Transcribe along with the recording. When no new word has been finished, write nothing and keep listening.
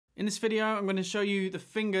In this video, I'm going to show you the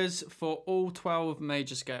fingers for all 12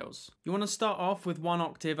 major scales. You want to start off with one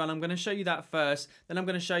octave, and I'm going to show you that first. Then I'm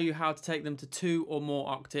going to show you how to take them to 2 or more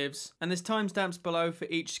octaves. And there's timestamps below for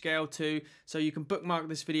each scale too, so you can bookmark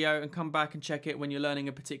this video and come back and check it when you're learning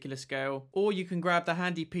a particular scale. Or you can grab the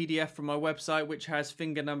handy PDF from my website, which has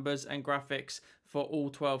finger numbers and graphics for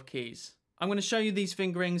all 12 keys. I'm going to show you these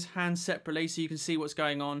fingerings hands separately so you can see what's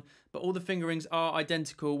going on, but all the fingerings are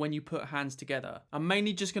identical when you put hands together. I'm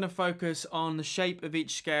mainly just going to focus on the shape of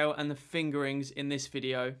each scale and the fingerings in this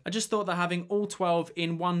video. I just thought that having all 12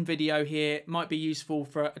 in one video here might be useful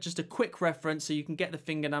for just a quick reference so you can get the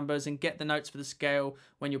finger numbers and get the notes for the scale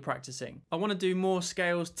when you're practicing. I want to do more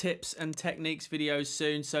scales, tips and techniques videos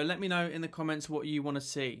soon, so let me know in the comments what you want to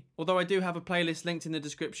see. Although I do have a playlist linked in the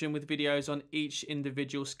description with videos on each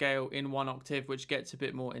individual scale in one octave, which gets a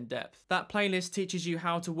bit more in depth. That playlist teaches you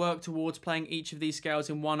how to work towards playing each of these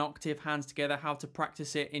scales in one octave hands together, how to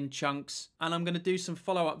practice it in chunks, and I'm going to do some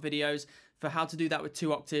follow-up videos for how to do that with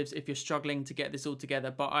 2 octaves if you're struggling to get this all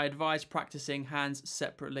together, but I advise practicing hands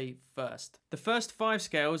separately first. The first 5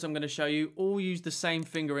 scales I'm going to show you all use the same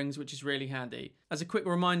fingerings, which is really handy. As a quick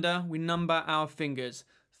reminder, we number our fingers.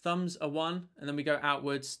 Thumbs are 1, and then we go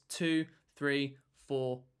outwards 2, 3,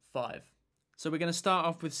 4, 5. So we're going to start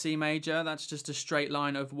off with C major. That's just a straight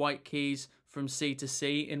line of white keys from C to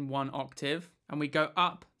C in 1 octave. And we go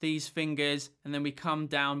up these fingers and then we come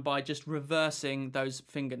down by just reversing those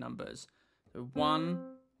finger numbers. So 1,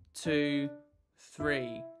 2,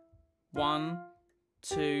 3. 1,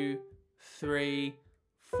 2, 3,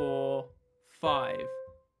 4, 5.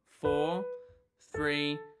 4,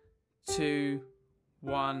 3, 2,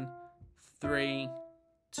 1, 3,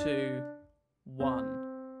 2, 1.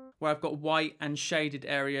 Where I've got white and shaded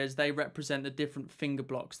areas, they represent the different finger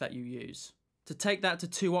blocks that you use. To take that to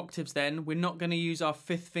 2 octaves then, we're not going to use our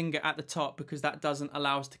 5th finger at the top because that doesn't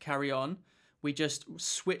allow us to carry on. We just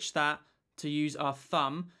switch that to use our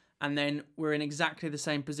thumb, and then we're in exactly the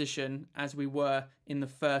same position as we were in the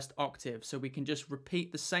 1st octave. So we can just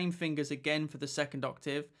repeat the same fingers again for the 2nd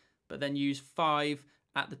octave, but then use 5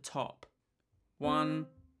 at the top. 1,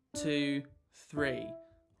 2, 3.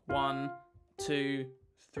 1, 2,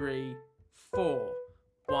 3, 4.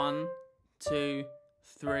 1, 2,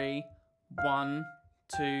 3. 1,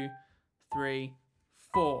 2, 3,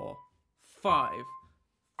 4. 5.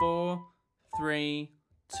 4, 3,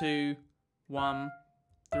 2, 1,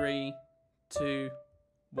 3, 2,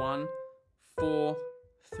 1. 4,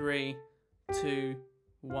 3, 2,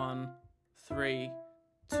 1, 3,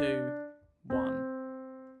 2, 1.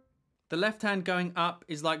 The left hand going up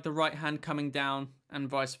is like the right hand coming down and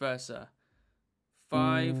vice versa.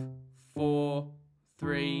 5, 4,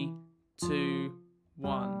 3, 2,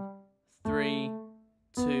 1. 3,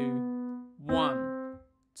 2, 1.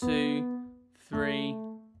 2, 3,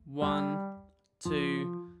 1,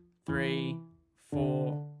 2, 3,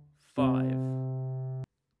 4, 5.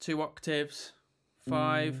 2 octaves.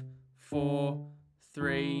 5, 4,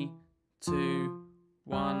 3, 2,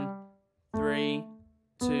 1, 3,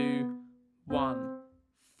 2, 1.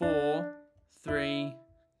 4, 3,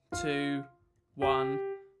 2, 1,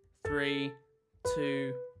 3,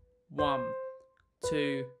 2, 1.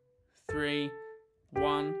 2, 3,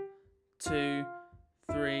 1, 2,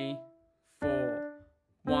 3, 4.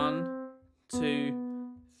 1,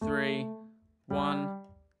 2, 3, 1,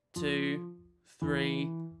 2,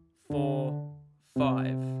 3, 4, 5.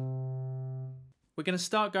 We're going to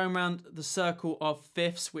start going around the circle of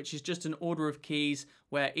fifths, which is just an order of keys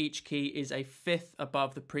where each key is a 5th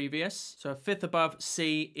above the previous. So a 5th above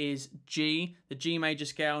C is G. The G major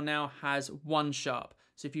scale now has 1 sharp.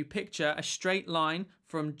 So if you picture a straight line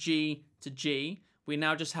from G to G, we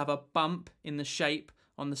now just have a bump in the shape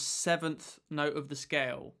on the 7th note of the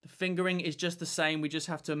scale. The fingering is just the same, we just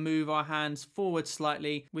have to move our hands forward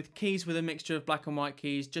slightly. With keys with a mixture of black and white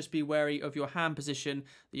keys, just be wary of your hand position,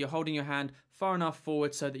 that you're holding your hand far enough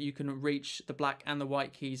forward so that you can reach the black and the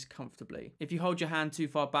white keys comfortably. If you hold your hand too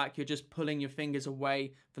far back, you're just pulling your fingers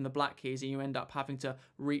away from the black keys and you end up having to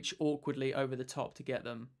reach awkwardly over the top to get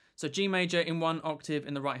them. So G major in 1 octave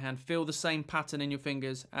in the right hand. Feel the same pattern in your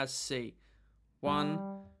fingers as C. 1,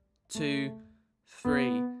 2,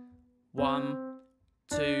 3. 1,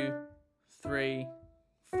 2, 3,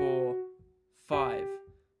 4, 5.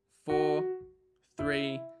 4,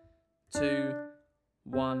 3, 2,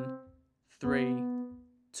 1, 3,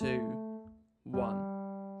 2,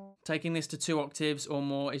 1. Taking this to 2 octaves or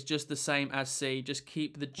more is just the same as C. Just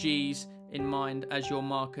keep the G's in mind as your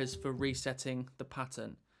markers for resetting the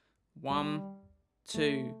pattern. 1,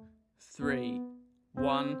 2, 3.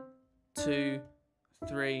 1, 2,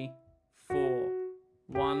 3, 4.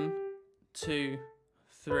 1, 2,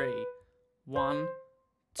 3. 1,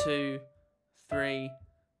 2, 3,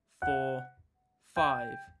 4, 5.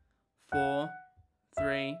 4,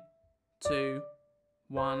 3, 2,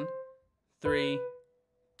 1, 3,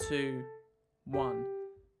 2, 1.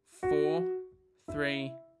 4,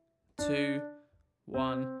 3, 2,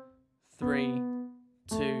 1, 3,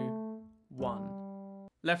 2, 1.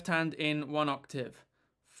 Left hand in 1 octave.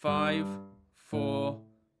 5, 4,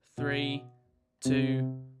 3,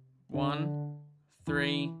 2, 1,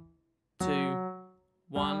 3, 2,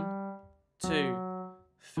 1, 2,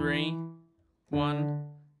 3, 1,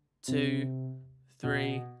 2,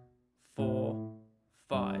 3, 4,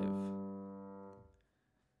 5.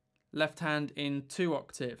 Left hand in 2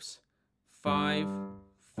 octaves. 5,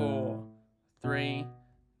 4, 3,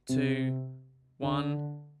 2,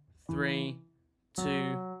 1, 3,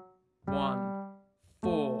 2, 1,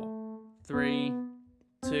 4, 3,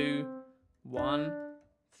 2, 1,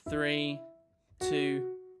 3,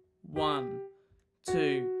 2, 1,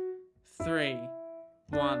 2, 3,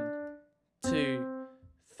 1, 2,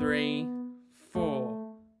 3,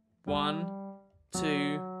 4, 1,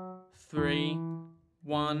 2, 3,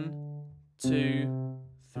 1, 2,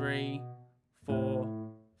 3,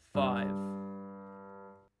 4, 5.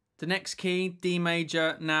 The next key, D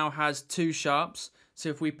major, now has 2 sharps. So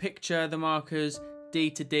if we picture the markers D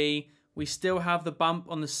to D, we still have the bump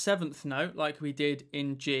on the 7th note like we did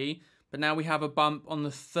in G, but now we have a bump on the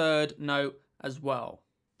 3rd note as well.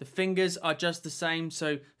 The fingers are just the same,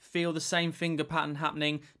 so feel the same finger pattern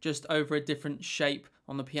happening, just over a different shape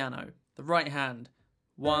on the piano. The right hand,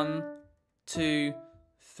 1, 2,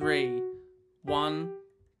 3, 1,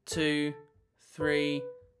 2, 3,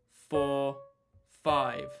 4,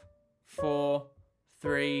 5, 4,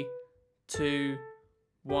 3, 2,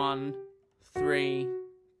 1, 3,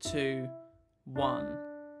 2, 1.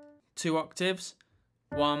 2 octaves,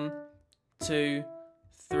 1, 2,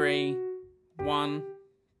 3, 1,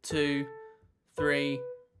 2, 3,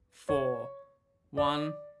 4,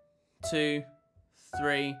 1, 2,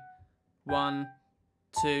 3, 1,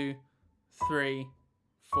 2, 3,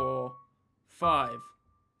 4, 5,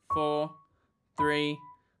 4, 3,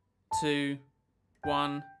 2,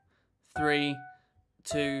 1, 3,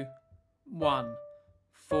 2, 1,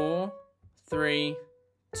 4, 3,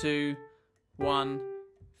 2, 1,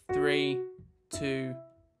 3, 2,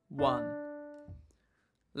 1.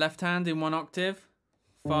 Left hand in 1 octave.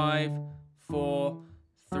 5, 4,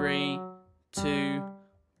 3, 2,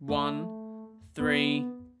 1, 3,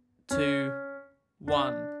 2,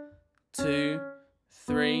 1, 2,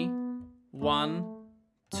 3, 1,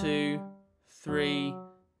 2, 3,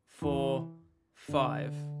 4,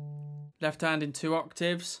 5. Left hand in 2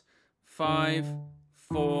 octaves. 5,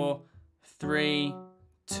 4, 3,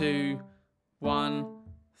 2, 1,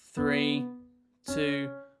 3,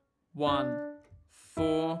 2, 1,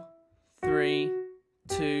 4, 3,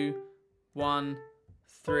 2, 1,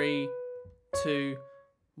 3, 2,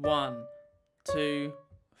 1, 2,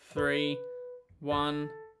 3, 1,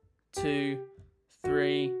 2,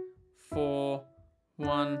 3, 4,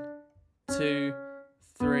 1, 2,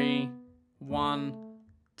 3, 1,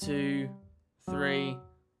 2, 3,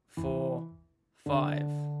 4, 5.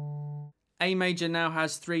 A major now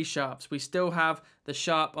has 3 sharps. We still have the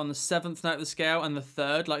sharp on the 7th note of the scale and the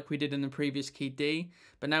 3rd like we did in the previous key D,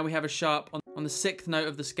 but now we have a sharp on the 6th note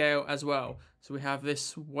of the scale as well. So we have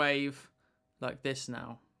this wave like this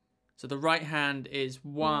now. So the right hand is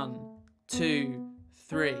 1, 2,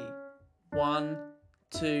 3, 1,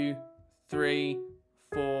 2, 3,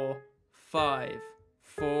 4, 5,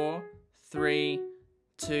 4, 3,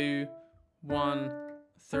 2, 1,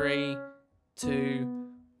 3, 2,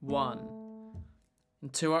 1. In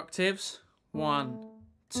 2 octaves. 1,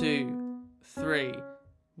 2, 3,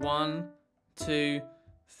 1, 2,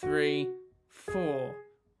 3, 4,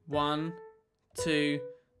 1, 2,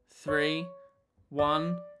 3,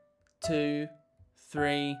 1, 2,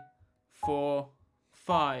 3, 4,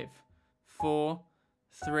 5, 4,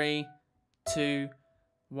 3, 2,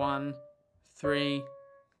 1, 3,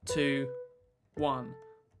 2, 1,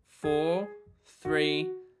 4, 3,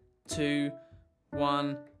 2,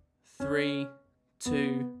 1, 3,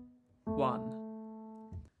 2, 1.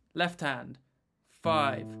 Left hand.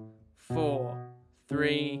 5, 4,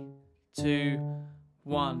 3, 2,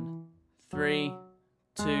 1, 3,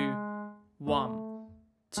 2, 1,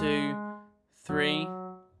 2, 3,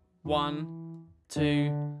 1,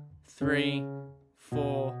 2, 3,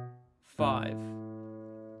 4, 5.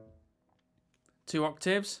 2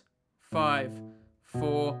 octaves. 5,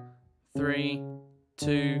 4, 3,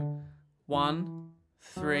 2, 1,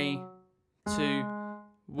 3, 2,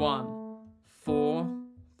 1, 4,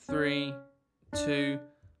 3, 2,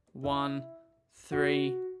 1,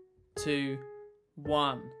 3, 2,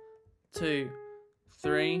 1, 2,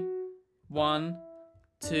 3, 1,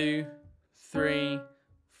 2, 3,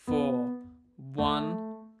 4,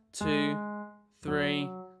 1, 2, 3,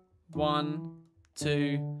 1,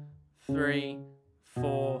 2, 3,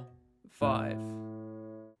 4, 5.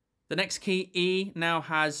 The next key, E, now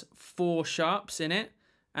has 4 sharps in it,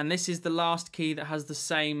 and this is the last key that has the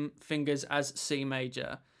same fingers as C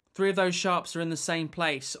major. 3 of those sharps are in the same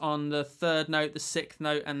place on the 3rd note, the 6th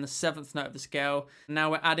note, and the 7th note of the scale.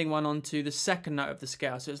 Now we're adding one onto the 2nd note of the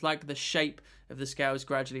scale, so it's like the shape of the scale is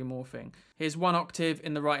gradually morphing. Here's 1 octave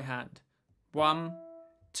in the right hand. 1,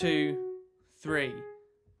 2, 3.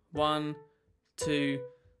 1, 2,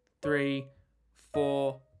 3,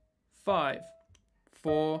 4, 5.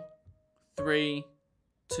 4, 3,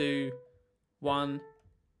 2, 1,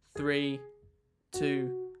 3,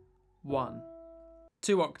 2, 1.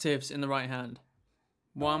 2 octaves in the right hand.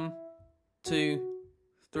 1, 2,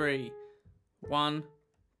 3. 1,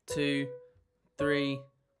 2, 3,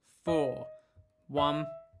 4. 1,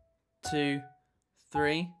 2,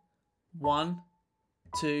 3. 1,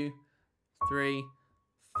 2, 3,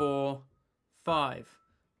 4, 5.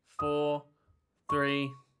 4,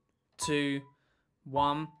 3, 2,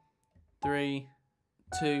 1, 3,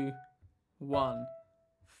 2, 1.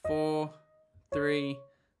 4, 3,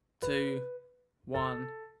 2, 1,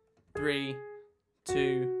 3,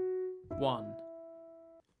 2, 1.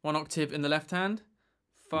 1 octave in the left hand.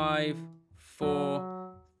 5,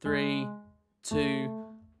 4, 3, 2,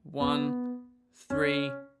 1,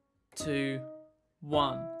 3, 2,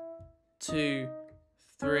 1. 2,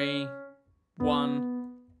 3,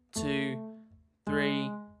 1, 2,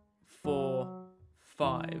 3, 4,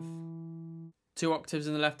 5. 2 octaves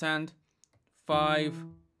in the left hand. 5,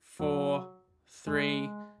 4, 3,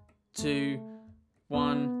 2,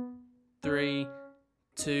 1, 3,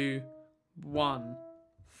 2, 1.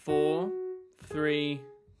 4, 3,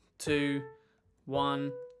 2,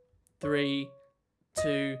 1, 3,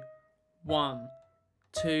 2, 1.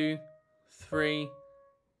 2, 3,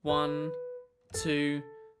 1, 2,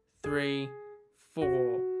 3,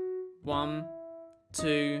 4. 1,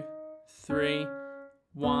 2, 3,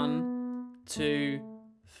 1, 2,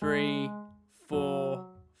 3, 4,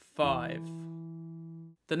 5.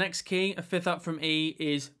 The next key, a 5th up from E,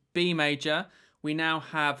 is B major. We now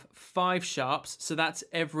have 5 sharps, so that's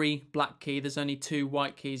every black key. There's only 2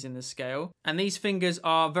 white keys in the scale. And these fingers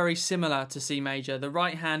are very similar to C major. The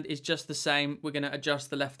right hand is just the same. We're going to adjust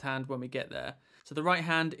the left hand when we get there. So the right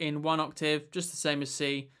hand in 1 octave, just the same as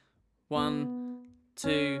C. 1,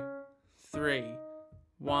 2, 3.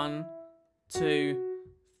 1, 2,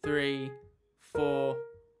 3, 4,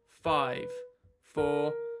 5.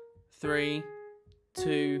 4, 3,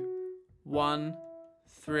 2, 1,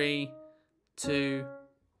 3, 2,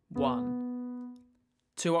 1.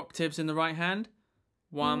 2 octaves in the right hand.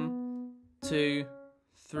 1, 2,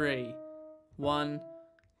 3. 1,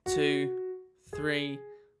 2, 3,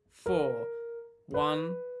 4.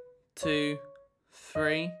 1, 2,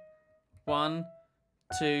 3. 1,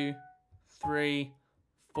 2, 3,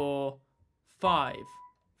 4, 5.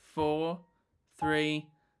 4, 3,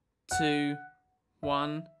 2,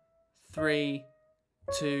 1, 3,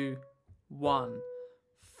 2, 1.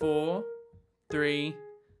 4, 3,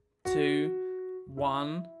 2,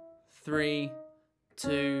 1, 3,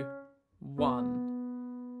 2,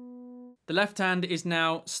 1. The left hand is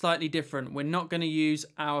now slightly different. We're not going to use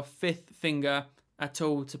our 5th finger at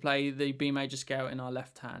all to play the B major scale in our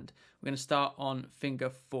left hand. We're going to start on finger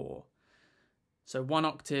 4. So 1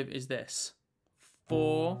 octave is this.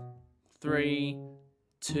 4, 3,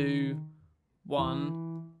 2,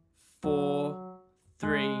 1, 4,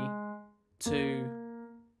 3, 2,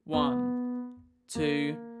 1,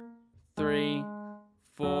 2, 3,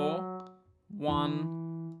 4,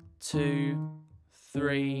 1, 2,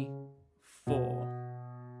 3, 4.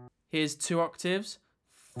 Here's 2 octaves.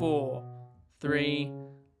 4, 3,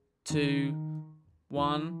 2,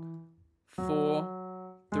 1,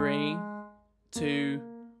 4, 3, 2,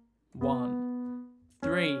 1,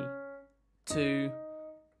 3, 2,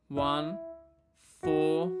 1,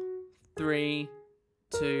 4, 3,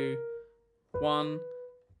 2, 1,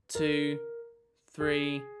 2,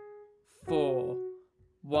 3, 4,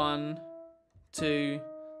 1, 2,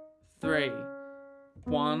 3,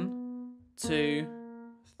 1, 2,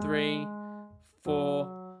 3,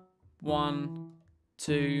 4, 1,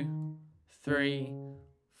 2, 3,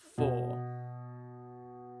 4.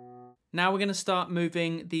 Now we're going to start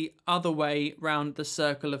moving the other way round the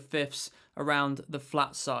circle of fifths around the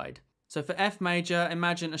flat side. So for F major,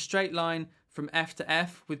 imagine a straight line from F to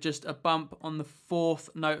F with just a bump on the 4th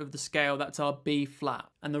note of the scale. That's our B flat.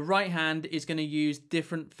 And the right hand is going to use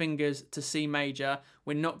different fingers to C major.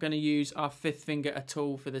 We're not going to use our 5th finger at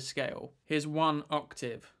all for this scale. Here's 1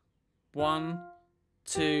 octave. 1,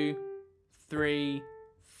 2, 3,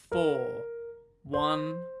 4.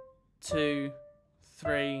 1, 2,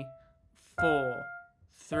 3, 4.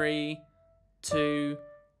 3, 2,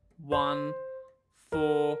 1,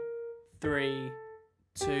 4, 3,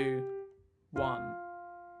 2, 1.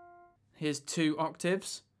 Here's 2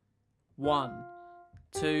 octaves. 1,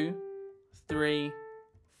 2, 3,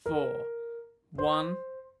 4. 1,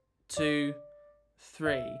 2,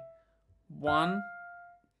 3. 1,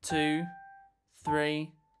 2,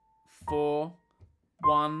 3, 4.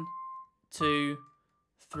 1, 2,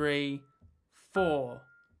 3, 4.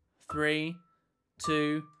 3,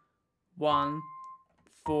 2, 1,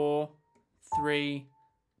 4, 3,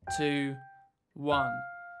 2, 1.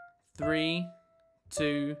 3,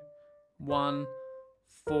 2, 1,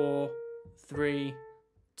 4, 3,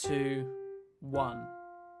 2, 1.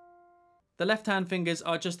 The left hand fingers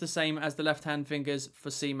are just the same as the left hand fingers for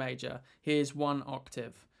C major. Here's 1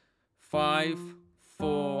 octave. 5,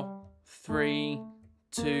 4, 3,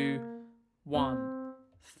 2, 1.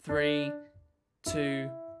 3, 2,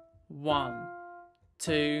 1.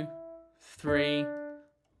 2, 3,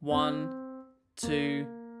 1, 2,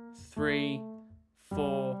 3,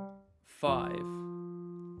 4, 5.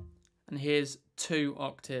 And here's 2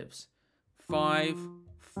 octaves. 5,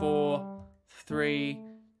 4, 3,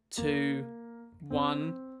 2,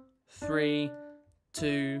 1, 3,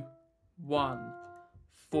 2, 1.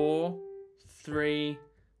 4, 3,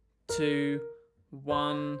 2,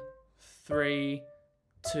 1, 3,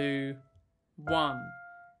 2, 1.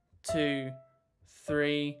 2,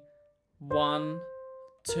 3, 1,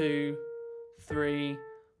 2, 3,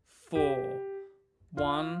 4.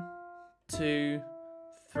 1, 2,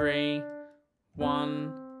 3,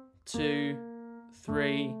 1, 2,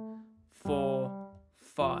 3, 4,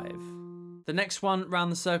 5. The next one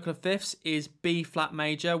round the circle of fifths is B flat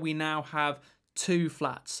major. We now have 2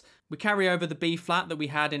 flats. We carry over the B flat that we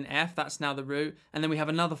had in F, that's now the root, and then we have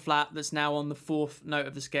another flat that's now on the 4th note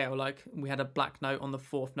of the scale, like we had a black note on the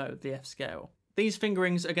 4th note of the F scale. These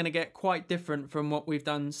fingerings are going to get quite different from what we've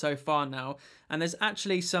done so far now, and there's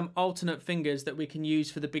actually some alternate fingers that we can use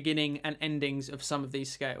for the beginning and endings of some of these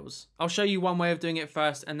scales. I'll show you one way of doing it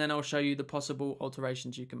first, and then I'll show you the possible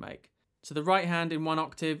alterations you can make. So the right hand in 1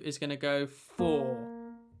 octave is going to go 4.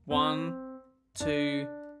 1, 2,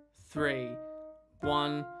 3.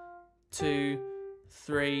 1, 2,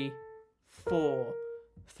 3, 4.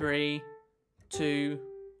 3, 2,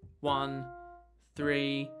 1,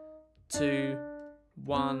 3, 2,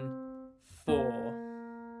 1, 4.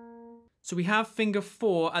 So we have finger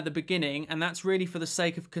 4 at the beginning, and that's really for the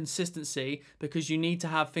sake of consistency, because you need to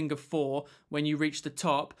have finger 4 when you reach the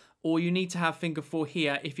top, or you need to have finger 4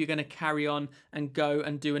 here if you're going to carry on and go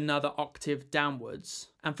and do another octave downwards.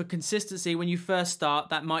 And for consistency, when you first start,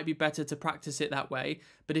 that might be better to practice it that way.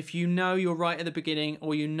 But if you know you're right at the beginning,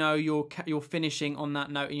 or you know you're finishing on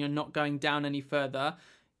that note and you're not going down any further,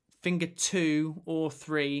 finger 2 or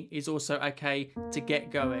 3 is also okay to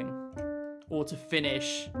get going or to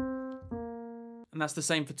finish. And that's the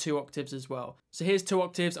same for 2 octaves as well. So here's 2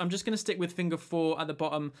 octaves. I'm just going to stick with finger 4 at the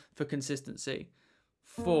bottom for consistency.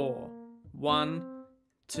 4. 1,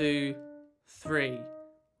 2, 3.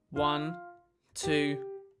 1, 2,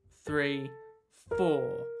 3,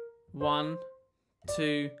 4. 1,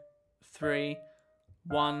 2, 3.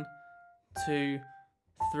 1, 2,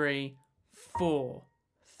 3, 4.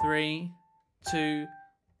 3, 2,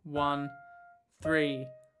 1, 3,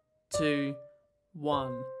 2,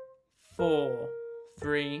 1, 4,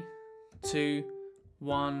 3, 2,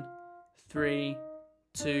 1, 3,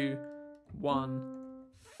 2, 1,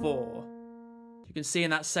 4. You can see in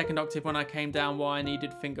that second octave when I came down why I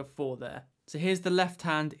needed finger 4 there. So here's the left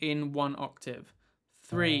hand in 1 octave.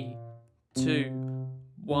 3, 2,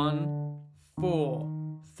 1,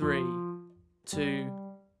 4, 3, 2,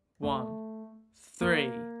 1,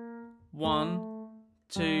 3, 1,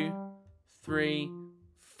 2, 3,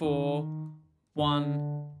 4,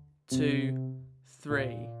 1, 2,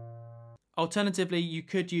 3. Alternatively, you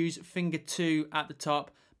could use finger 2 at the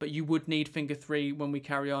top, but you would need finger 3 when we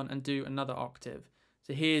carry on and do another octave.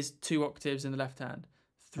 So here's 2 octaves in the left hand.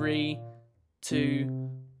 3, 2,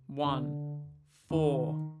 1,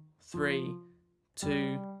 4, 3,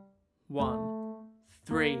 2, 1,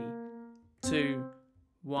 3, 2,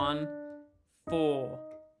 1, 4,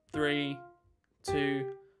 3, 2,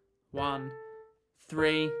 1,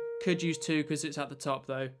 3. Could use 2 because it's at the top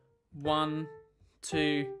though. 1,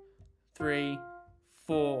 2, 3,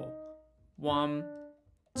 4. 1,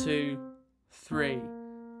 2, 3.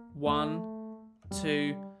 1,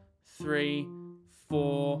 2, 3,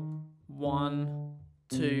 4. 1,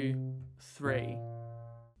 2, 3.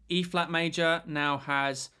 E flat major now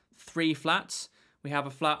has 3 flats. We have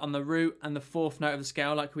a flat on the root and the 4th note of the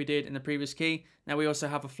scale like we did in the previous key. Now we also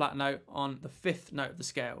have a flat note on the 5th note of the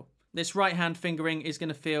scale. This right hand fingering is going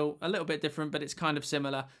to feel a little bit different, but it's kind of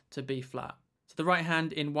similar to B flat. So the right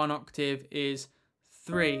hand in 1 octave is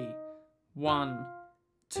 3, 1,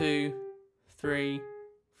 2, 3,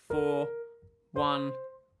 4, 1,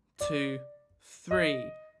 2, 3,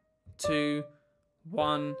 2,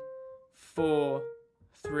 1, 4,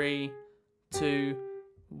 3, 2,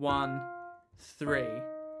 1, 3.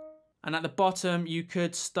 And at the bottom, you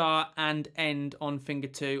could start and end on finger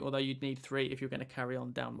 2, although you'd need 3 if you're going to carry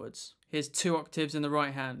on downwards. Here's 2 octaves in the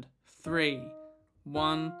right hand. 3,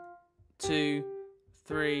 1, 2,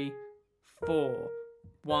 3, 4,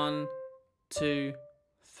 1, 2,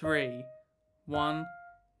 3, 1,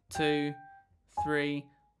 2, 3,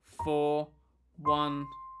 4, 1,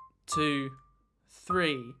 2,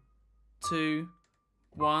 3, 2,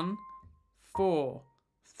 1, 4,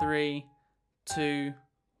 3, 2,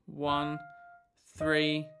 1,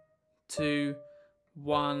 3, 2,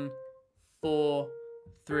 1, 4,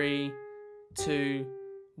 3, 2,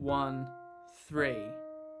 1, 3.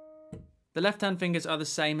 The left hand fingers are the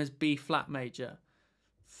same as B flat major.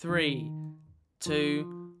 3,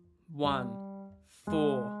 2, 1,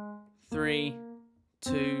 4, 3,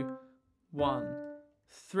 2, 1,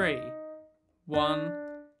 3, 1,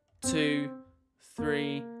 2,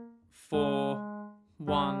 3, 4,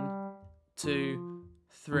 1, 2,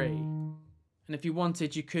 3. And if you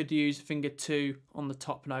wanted, you could use finger 2 on the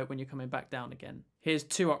top note when you're coming back down again. Here's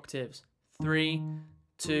 2 octaves. 3,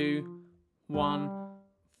 2, 1,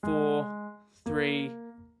 4, 3,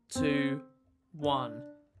 2, 1,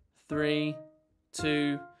 3,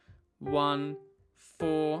 2, 1,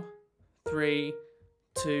 4, 3,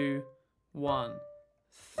 2, 1,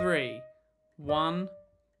 3, 1,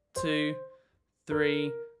 2,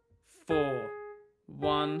 3, 4,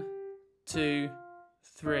 1, 2,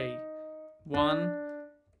 3, 1,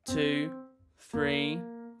 2, 3,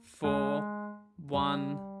 4,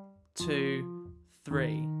 1, 2,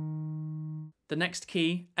 3. The next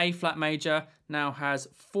key, A flat major, now has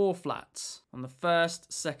 4 flats on the 1st,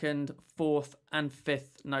 2nd, 4th, and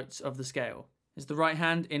 5th notes of the scale. Is the right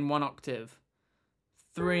hand in 1 octave.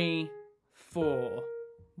 3, 4,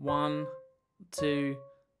 1, 2,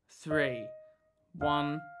 3,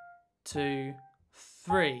 1, 2,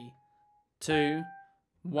 3, 2,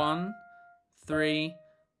 1, 3,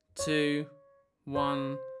 2,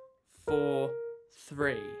 1, 4,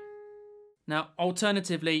 3. Now,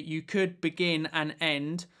 alternatively, you could begin and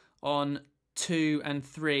end on 2 and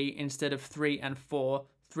 3 instead of 3 and 4.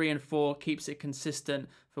 3 and 4 keeps it consistent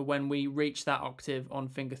for when we reach that octave on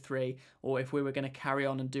finger 3, or if we were going to carry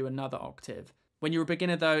on and do another octave. When you're a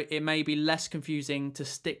beginner though, it may be less confusing to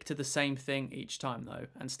stick to the same thing each time though,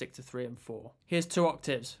 and stick to 3 and 4. Here's 2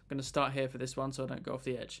 octaves. I'm going to start here for this one so I don't go off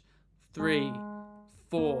the edge. 3,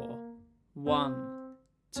 4, 1,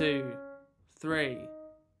 2, 3,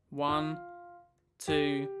 1,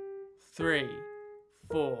 2, 3,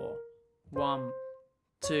 4, 1,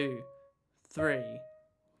 2, 3,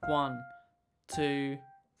 1, 2,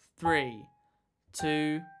 3,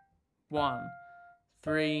 2, 1,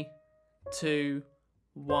 3, 2,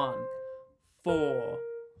 1, 4,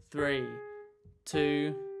 3,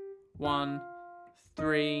 2, 1,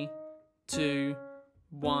 3, 2,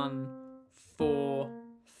 1, 4,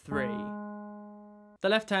 3. The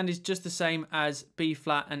left hand is just the same as B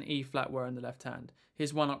flat and E flat were in the left hand.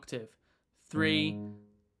 Here's 1 octave. 3,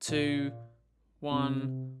 2,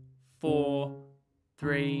 1, 4,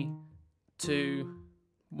 3, 2,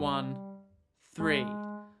 1, 3,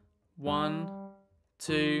 1,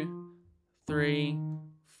 2, 3,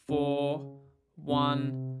 4,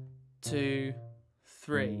 1, 2,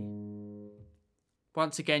 3.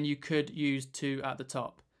 Once again, you could use 2 at the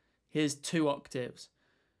top. Here's 2 octaves.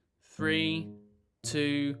 3,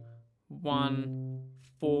 2, 1,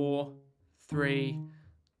 4, 3,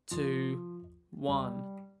 2,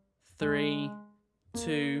 1, 3,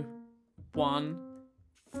 2, 1,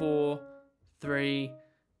 4, 3,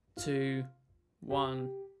 2, 1,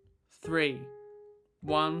 3,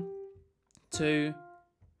 1, 2,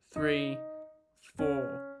 3,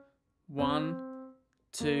 4, 1,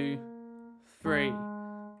 2, 3,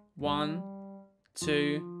 1,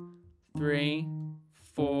 2, 3,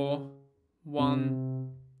 4,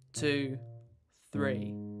 1, 2,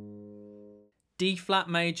 3. D flat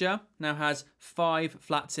major now has 5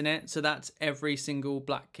 flats in it, so that's every single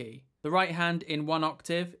black key. The right hand in 1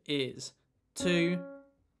 octave is 2,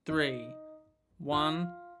 3.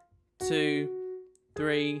 1, 2,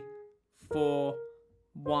 3, 4.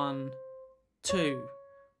 1, 2.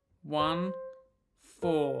 1,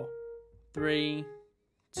 4, 3,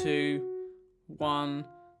 2, 1,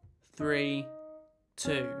 3,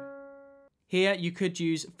 2. Here you could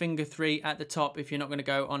use finger 3 at the top if you're not going to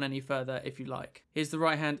go on any further if you like. Here's the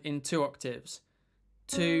right hand in 2 octaves.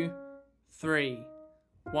 2, 3.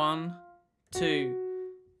 1, 2,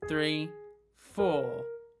 3, 4.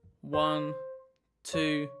 1,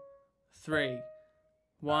 2, 3.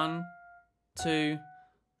 1, 2,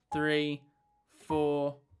 3,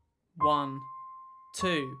 4. 1,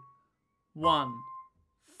 2. 1,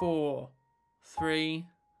 4, 3,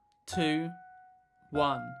 2,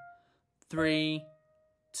 1. 3,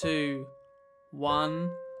 2,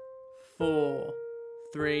 1, 4,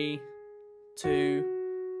 3,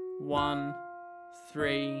 2, 1,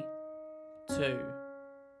 3, 2.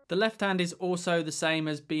 The left hand is also the same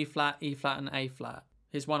as B flat, E flat and A flat.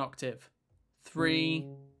 Here's 1 octave. 3,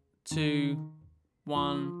 2,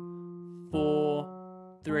 1,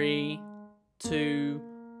 4, 3, 2,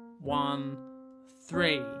 1,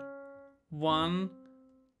 3. 1,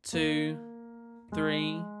 2,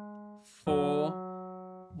 3,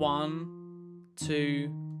 4, 1,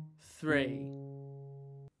 2, 3.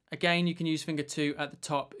 Again, you can use finger 2 at the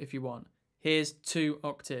top if you want. Here's 2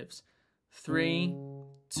 octaves. 3,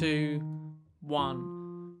 2,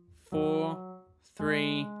 1, 4,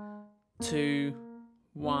 3, 2,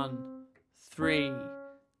 1, 3,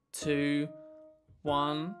 2,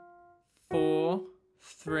 1, 4,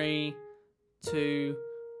 3, 2,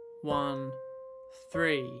 1,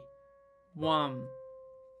 3, 1,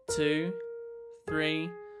 2, 3,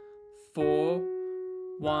 4,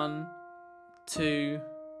 1, 2,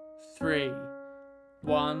 3,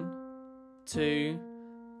 1, 2,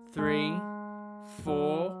 3,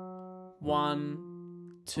 4, 1,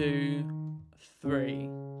 2, 3.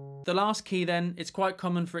 The last key then, it's quite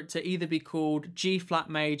common for it to either be called G flat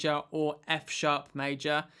major or F sharp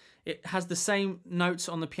major. It has the same notes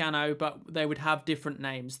on the piano, but they would have different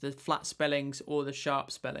names, the flat spellings or the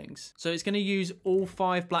sharp spellings. So it's going to use all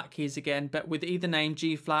 5 black keys again, but with either name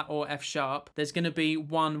G flat or F sharp, there's going to be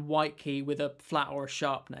 1 white key with a flat or a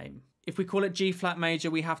sharp name. If we call it G flat major,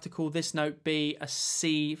 we have to call this note B a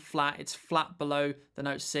C flat. It's flat below the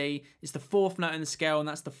note C. It's the 4th note in the scale, and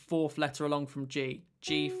that's the 4th letter along from G.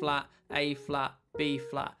 G flat, A flat, B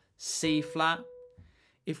flat, C flat.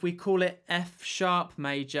 If we call it F sharp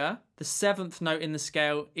major, the 7th note in the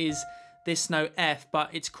scale is this note F, but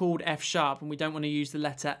it's called F sharp, and we don't want to use the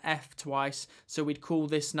letter F twice, so we'd call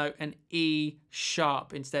this note an E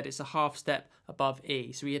sharp instead. It's a half step above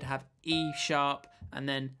E, so we'd have E sharp and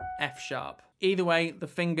then F sharp. Either way, the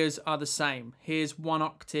fingers are the same. Here's 1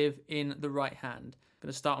 octave in the right hand. I'm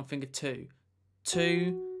going to start on finger 2.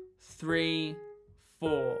 2, 3,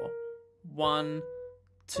 4. 1,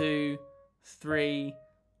 2, 3,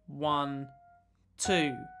 1,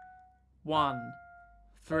 2. 1,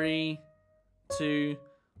 3, 2,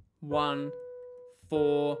 1,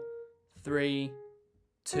 4, 3,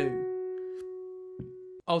 2.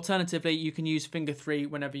 Alternatively, you can use finger 3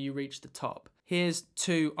 whenever you reach the top. Here's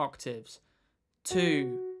 2 octaves.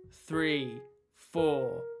 2, 3,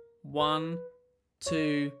 4. 1,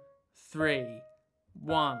 2, 3.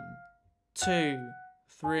 1, 2,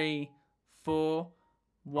 3, 4.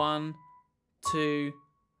 1, 2,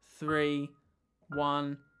 3.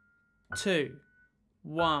 1, 2.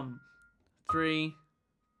 1, 3,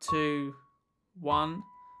 2, 1.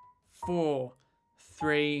 4,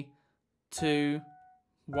 3, 2,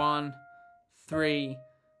 1, 3,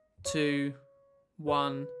 2,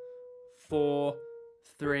 1, 4,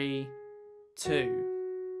 3, 2.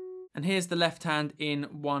 And here's the left hand in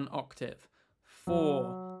 1 octave.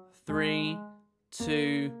 4, 3,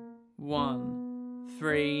 2, 1,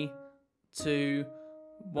 3, 2,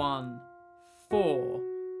 1, 4,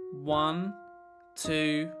 1,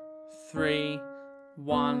 2, 3,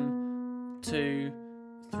 1, 2,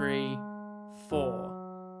 3, 4.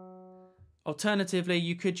 Alternatively,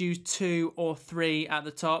 you could use 2 or 3 at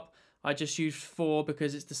the top. I just used 4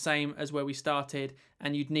 because it's the same as where we started,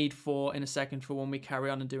 and you'd need 4 in a second for when we carry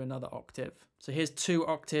on and do another octave. So here's 2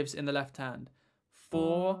 octaves in the left hand.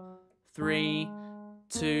 4, 3,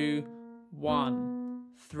 2, 1,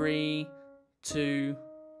 3, 2,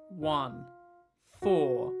 1,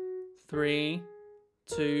 4, 3,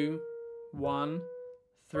 2, 1,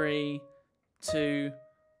 3, 2,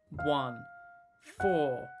 1,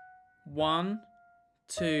 4, 1,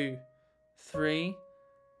 2, 3,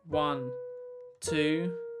 1,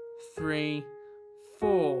 2, 3,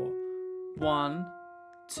 4, 1,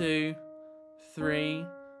 2, 3,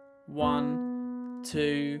 1,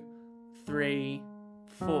 2, 3,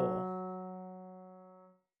 4.